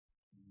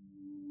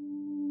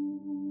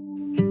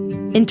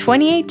In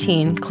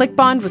 2018,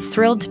 ClickBond was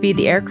thrilled to be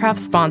the aircraft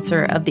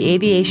sponsor of the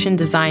Aviation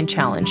Design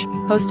Challenge,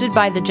 hosted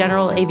by the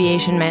General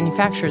Aviation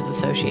Manufacturers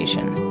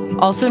Association,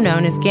 also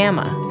known as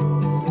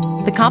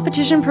GAMA. The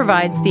competition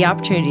provides the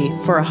opportunity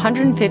for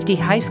 150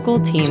 high school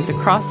teams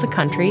across the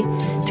country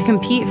to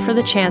compete for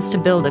the chance to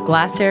build a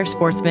Glasair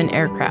Sportsman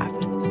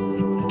aircraft.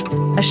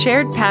 A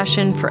shared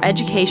passion for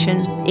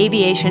education,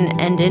 aviation,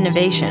 and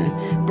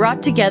innovation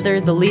brought together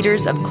the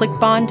leaders of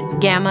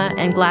ClickBond, GAMA,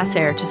 and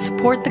Glasair to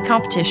support the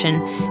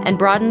competition and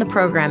broaden the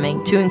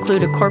programming to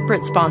include a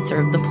corporate sponsor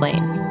of the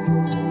plane.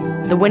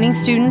 The winning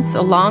students,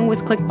 along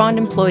with ClickBond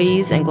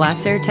employees and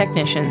Glasair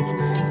technicians,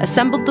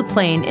 assembled the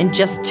plane in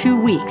just 2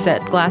 weeks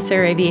at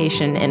Glasair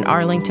Aviation in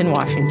Arlington,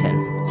 Washington.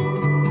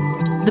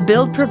 The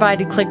build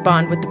provided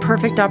ClickBond with the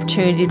perfect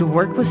opportunity to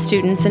work with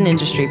students and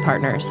industry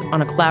partners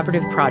on a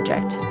collaborative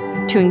project,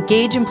 to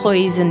engage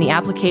employees in the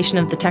application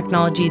of the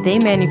technology they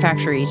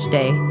manufacture each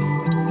day,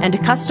 and to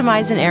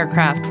customize an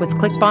aircraft with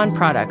ClickBond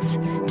products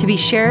to be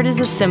shared as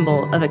a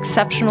symbol of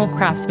exceptional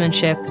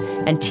craftsmanship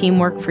and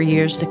teamwork for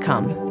years to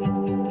come.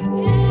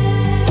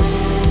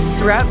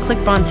 Throughout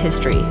ClickBond's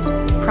history,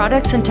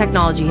 products and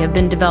technology have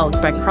been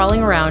developed by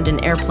crawling around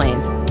in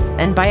airplanes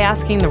and by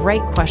asking the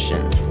right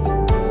questions.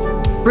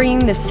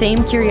 Bringing the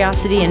same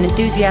curiosity and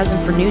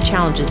enthusiasm for new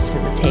challenges to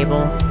the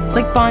table,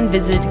 ClickBond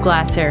visited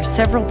Glasair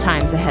several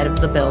times ahead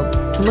of the build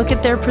to look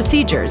at their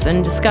procedures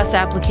and discuss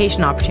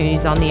application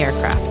opportunities on the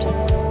aircraft.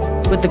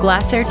 With the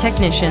Glasair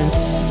technicians,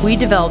 we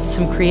developed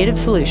some creative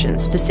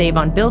solutions to save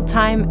on build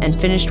time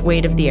and finished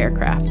weight of the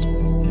aircraft.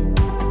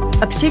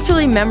 A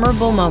particularly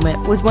memorable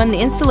moment was when the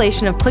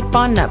installation of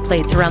ClickBond nut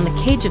plates around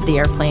the cage of the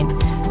airplane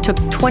took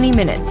 20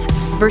 minutes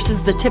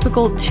versus the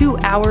typical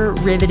 2-hour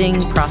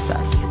riveting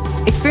process.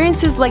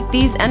 Experiences like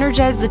these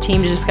energize the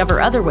team to discover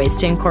other ways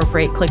to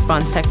incorporate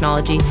ClickBond's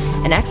technology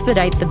and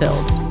expedite the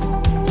build.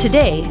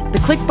 Today, the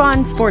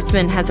ClickBond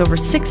Sportsman has over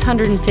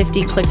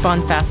 650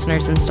 ClickBond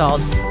fasteners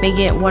installed,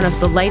 making it one of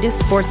the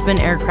lightest sportsman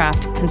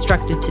aircraft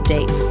constructed to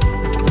date.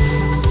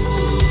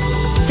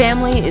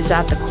 Family is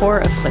at the core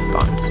of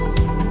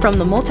ClickBond, from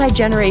the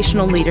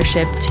multi-generational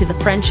leadership to the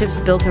friendships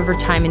built over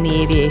time in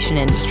the aviation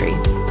industry.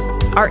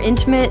 Our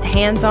intimate,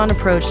 hands-on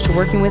approach to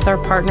working with our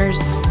partners,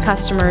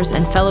 customers,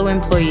 and fellow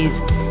employees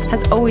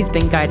has always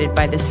been guided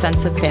by this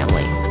sense of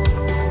family.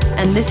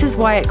 And this is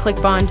why at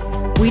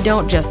ClickBond, we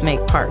don't just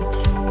make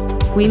parts.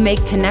 We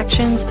make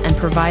connections and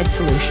provide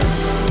solutions.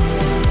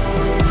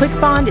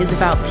 ClickBond is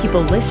about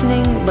people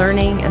listening,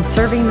 learning, and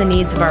serving the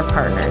needs of our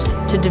partners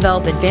to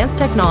develop advanced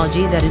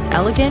technology that is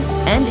elegant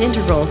and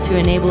integral to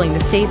enabling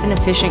the safe and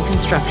efficient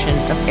construction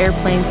of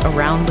airplanes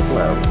around the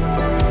globe.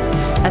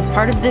 As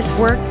part of this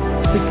work,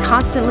 we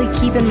constantly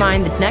keep in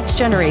mind the next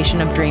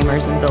generation of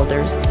dreamers and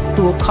builders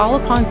who will call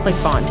upon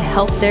ClickBond to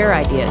help their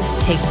ideas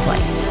take flight.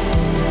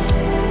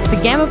 The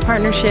GAMA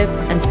partnership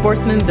and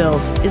Sportsman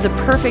build is a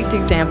perfect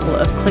example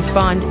of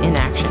ClickBond in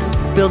action,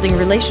 building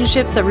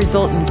relationships that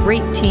result in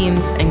great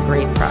teams and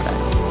great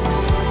products.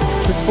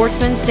 The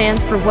Sportsman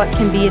stands for what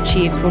can be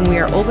achieved when we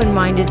are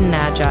open-minded and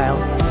agile,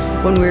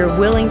 when we are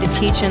willing to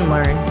teach and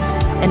learn,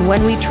 and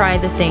when we try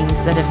the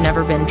things that have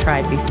never been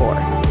tried before.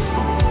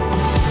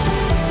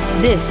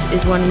 This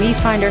is when we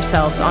find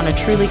ourselves on a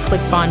truly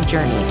ClickBond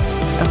journey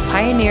of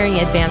pioneering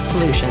advanced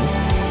solutions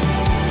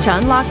to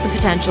unlock the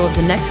potential of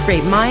the next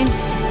great mind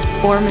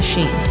or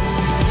machine.